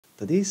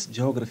Today's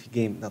geography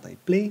game that I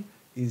play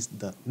is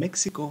the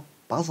Mexico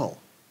puzzle.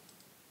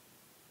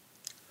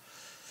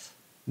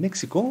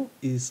 Mexico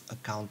is a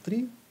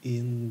country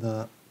in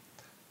the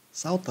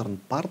southern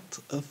part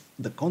of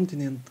the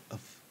continent of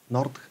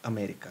North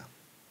America.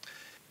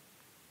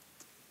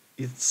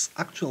 Its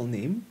actual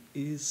name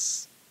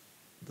is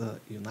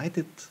the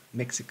United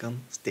Mexican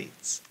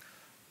States.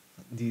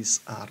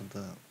 These are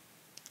the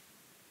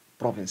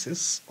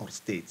provinces or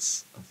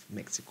states of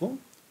Mexico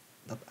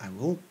that I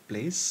will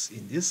place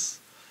in this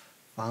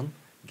fun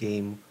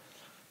game.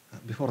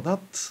 Before that,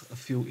 a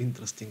few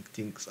interesting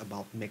things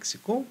about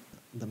Mexico.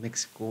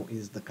 Mexico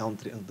is the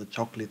country of the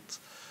chocolate,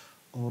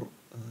 or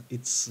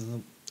its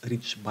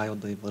rich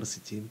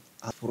biodiversity.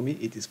 For me,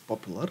 it is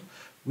popular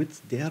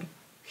with their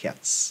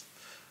hats.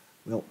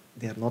 Well,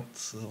 they are not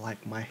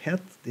like my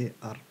hat, they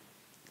are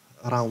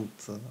round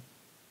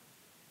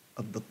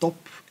at the top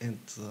and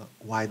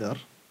wider.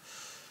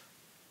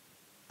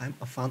 I'm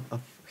a fan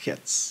of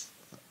hats.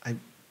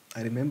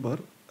 I remember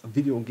a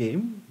video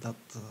game that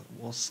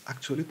was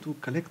actually to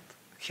collect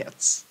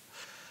hats.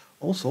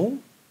 Also,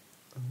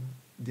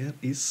 there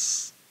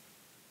is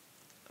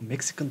a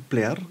Mexican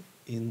player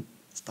in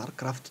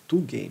StarCraft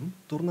 2 game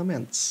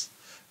tournaments,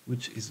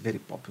 which is very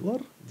popular.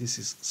 This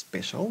is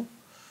special.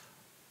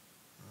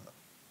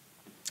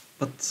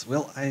 But,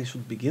 well, I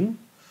should begin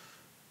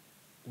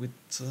with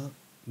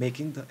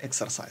making the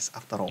exercise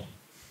after all.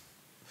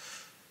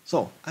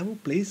 So, I will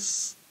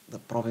place the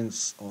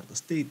province or the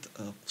state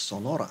of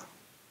Sonora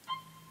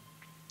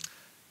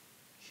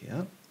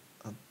here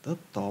at the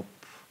top.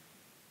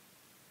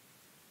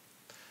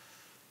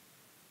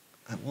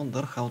 I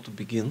wonder how to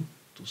begin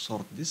to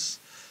sort this.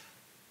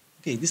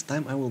 Okay, this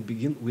time I will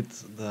begin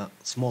with the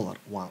smaller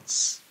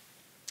ones.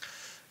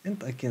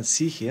 And I can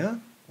see here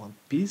one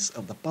piece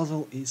of the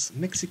puzzle is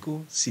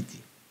Mexico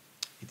City.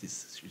 It is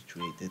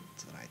situated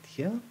right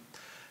here,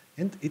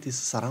 and it is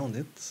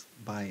surrounded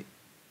by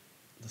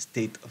the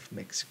state of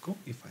Mexico.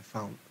 If I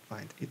find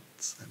it,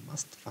 I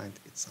must find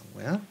it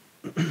somewhere.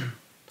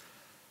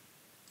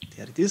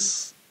 There it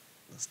is,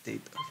 the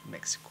state of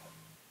Mexico.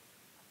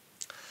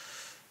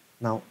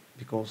 Now,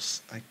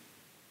 because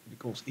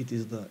it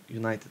is the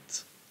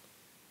United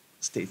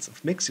States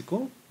of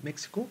Mexico,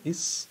 Mexico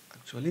is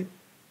actually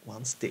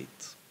one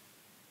state.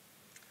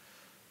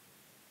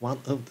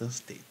 One of the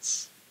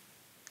states.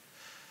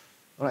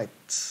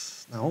 Right,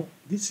 now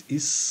this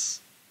is,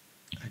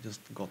 I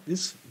just got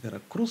this,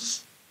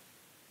 Veracruz.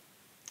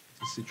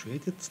 It is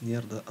situated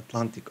near the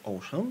Atlantic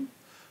Ocean,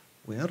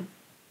 where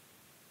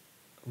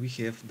we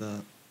have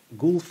the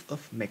Gulf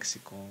of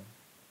Mexico.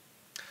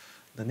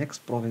 The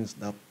next province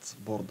that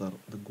border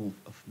the Gulf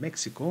of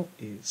Mexico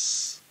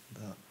is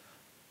the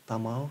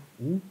Tamaulipas.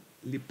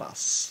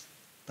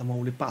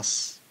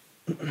 Tamaulipas.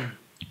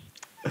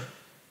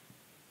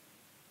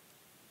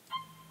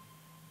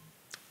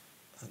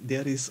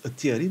 There is a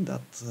theory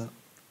that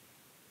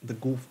the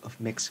Gulf of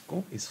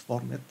Mexico is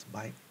formed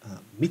by a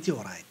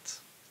meteorite.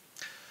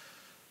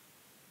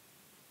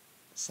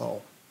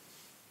 So,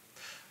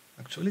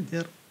 actually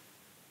there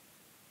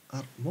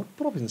are more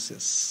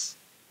provinces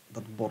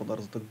that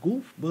borders the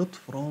Gulf, but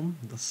from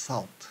the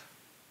south.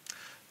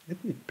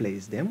 Let me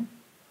place them.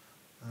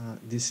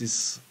 This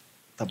is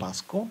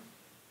Tabasco.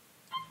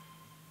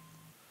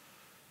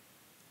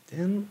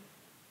 Then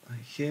I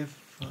have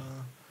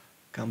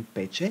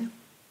Campeche.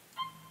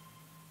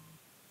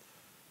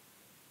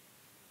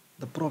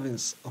 The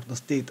province or the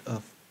state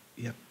of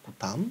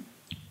Yucatan,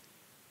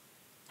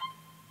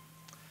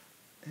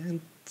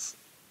 and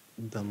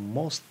the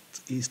most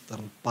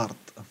eastern part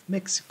of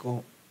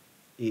Mexico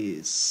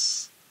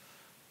is,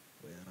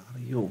 where are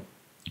you?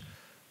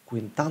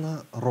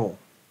 Quintana Roo.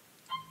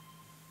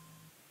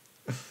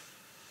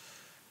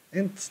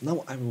 And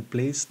now I will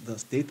place the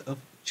state of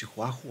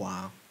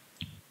Chihuahua.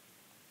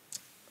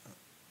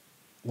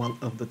 One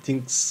of the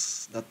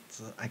things that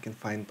I can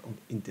find on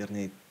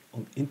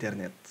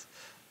internet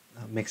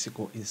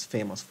Mexico is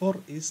famous for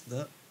is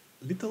the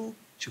little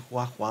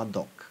Chihuahua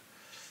dog.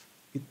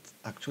 It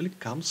actually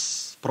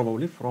comes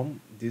probably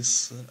from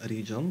this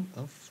region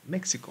of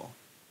Mexico.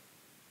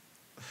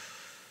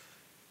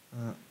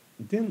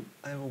 Then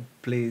I will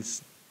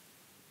place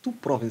two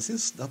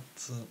provinces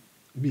that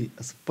me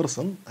as a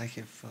person, I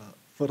have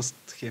first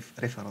have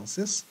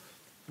references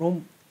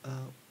from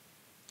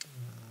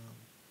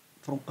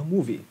a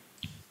movie.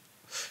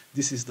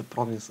 This is the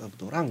province of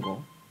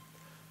Durango,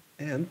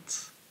 and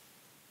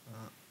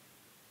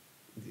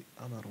the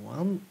other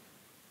one,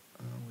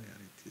 where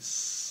it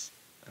is,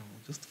 I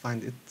will just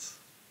find it.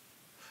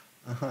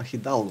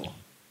 Hidalgo.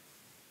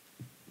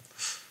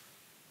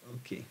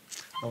 Okay,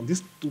 now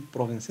these two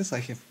provinces I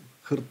have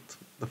heard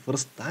the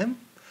first time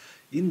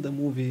in the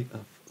movie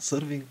of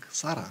Serving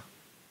Sarah.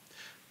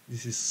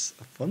 This is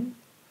a fun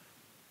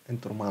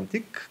and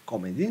romantic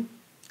comedy,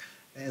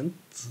 and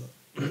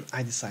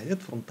I decided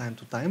from time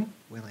to time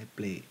when I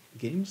play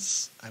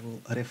games, I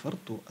will refer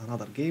to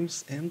another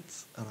games and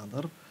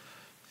another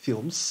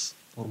films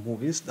or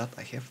movies that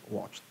I have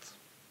watched.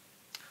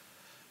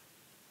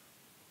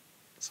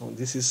 So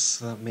this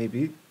is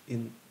maybe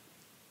in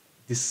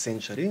this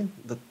century,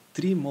 the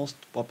three most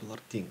popular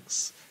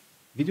things: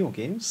 video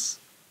games,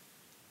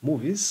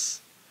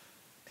 movies,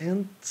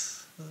 and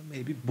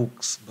maybe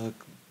books.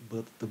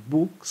 But the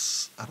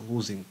books are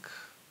losing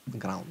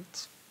ground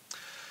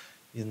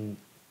in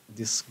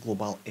this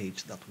global age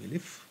that we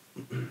live.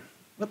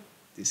 But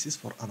this is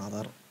for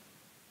another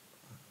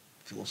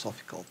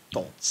philosophical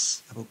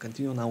thoughts. I will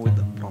continue now with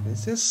the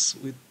provinces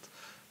with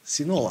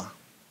Sinola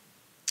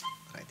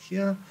right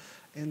here,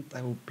 and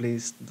I will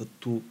place the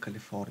two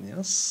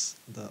Californias,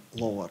 the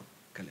lower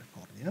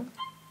California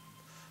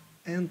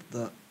and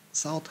the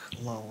South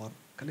Lower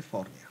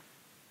California.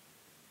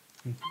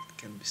 It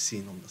can be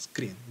seen on the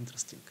screen.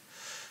 Interesting.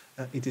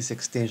 It is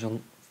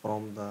extension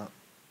from the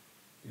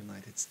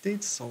United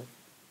States, so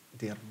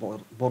they are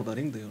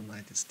bordering the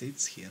United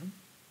States here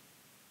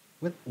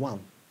with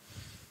one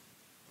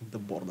of the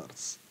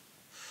borders.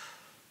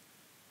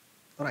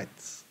 All right.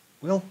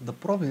 Well, the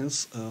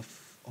province of,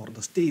 or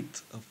the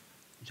state of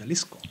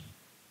Jalisco.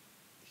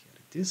 Here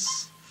it is.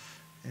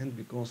 And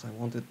because I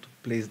wanted to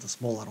place the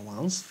smaller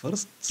ones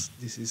first,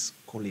 this is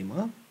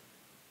Colima,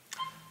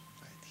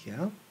 right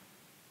here.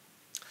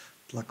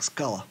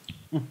 Tlaxcala.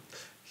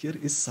 Here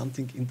is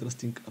something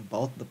interesting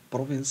about the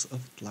province of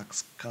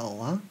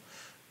Tlaxcala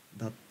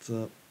that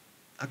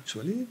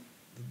actually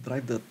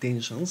drive the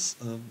attentions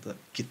of the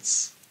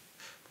kids.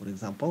 For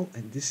example,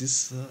 and this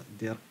is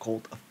their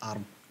coat of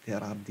arms.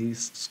 There are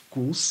these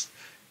schools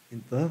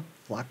in the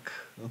flag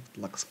of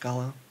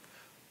Tlaxcala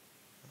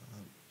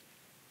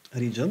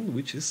region,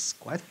 which is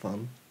quite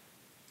fun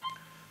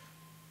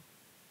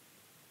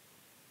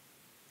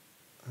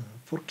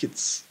for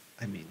kids,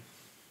 I mean.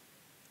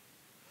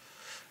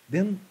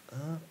 Then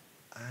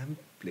I'm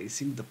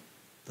placing the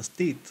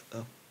state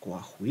of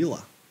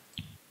Coahuila.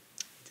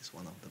 It is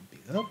one of the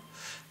bigger.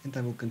 And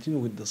I will continue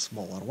with the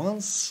smaller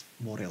ones.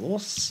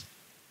 Morelos.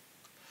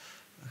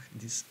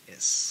 This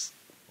is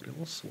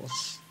Morelos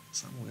was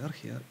somewhere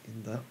here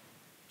in the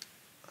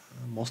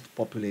most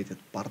populated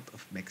part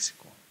of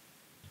Mexico.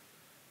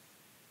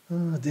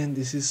 Then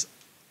this is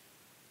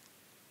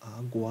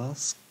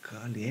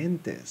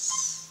Aguascalientes.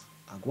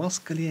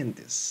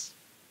 Aguascalientes.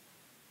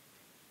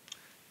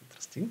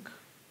 Interesting.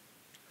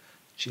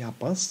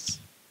 Chiapas.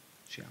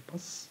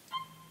 Chiapas.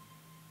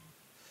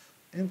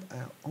 And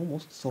I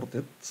almost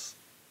sorted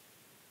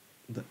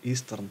the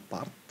eastern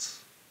part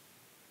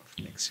of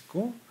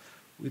Mexico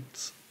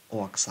with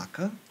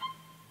Oaxaca.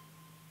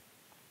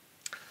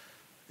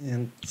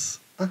 And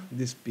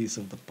this piece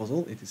of the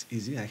puzzle, it is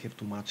easy, I have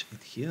to match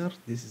it here.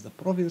 This is the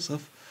province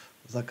of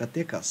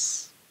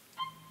Zacatecas.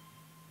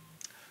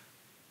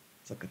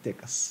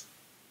 Zacatecas.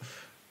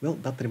 Well,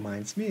 that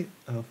reminds me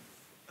of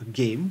a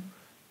game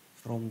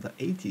from the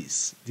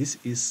 80s. This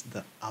is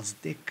the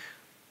Aztec.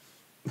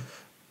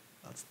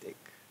 Aztec.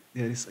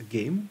 There is a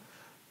game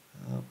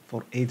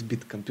for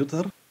 8-bit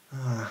computer.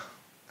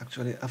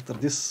 Actually, after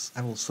this,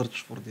 I will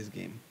search for this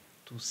game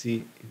to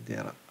see if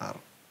there are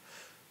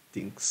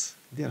things.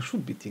 There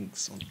should be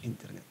things on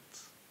internet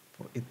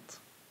for it.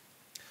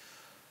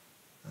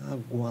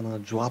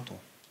 Guanajuato.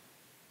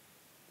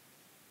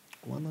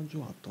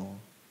 Guanajuato.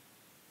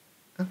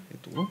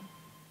 Ето.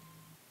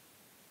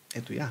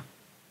 Ето я.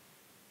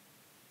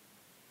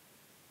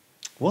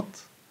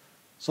 What?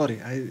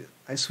 Sorry,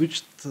 I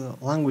switched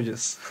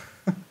languages.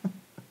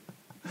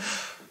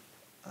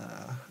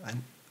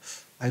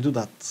 I do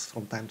that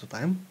from time to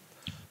time.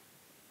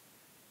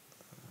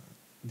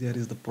 There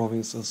is the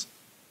province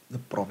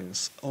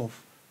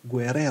of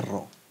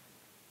Guerrero.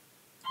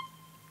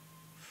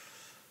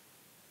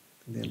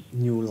 Then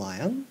New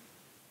Lion.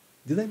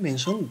 Did I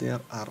mention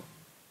there are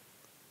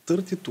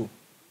 32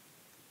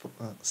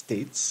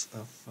 states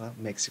of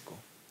Mexico,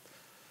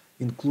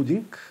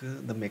 including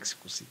the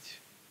Mexico City.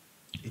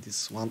 It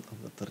is one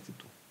of the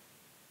 32,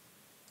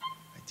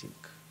 I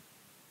think.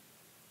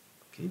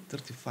 Okay,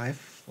 35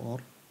 for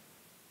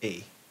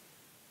A.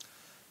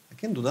 I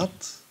can do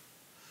that.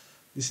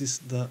 This is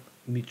the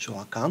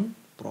Michoacan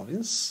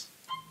province,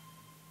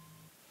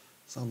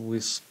 San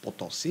Luis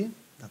Potosi,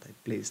 that I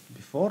placed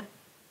before,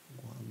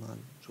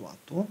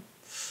 Guanajuato.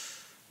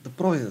 The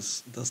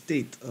province, the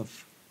state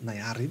of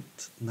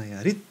Nayarit.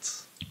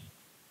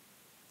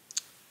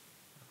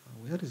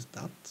 Where is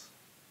that?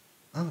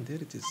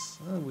 There it is,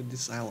 with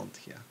this island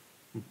here.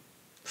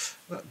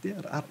 Well,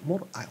 there are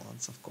more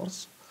islands, of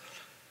course.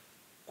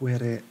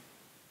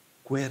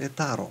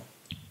 Querétaro.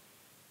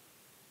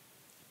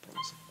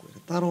 Province of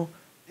Querétaro.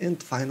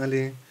 And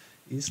finally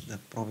is the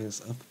province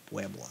of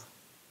Puebla.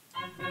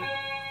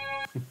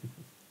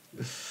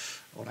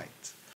 All right.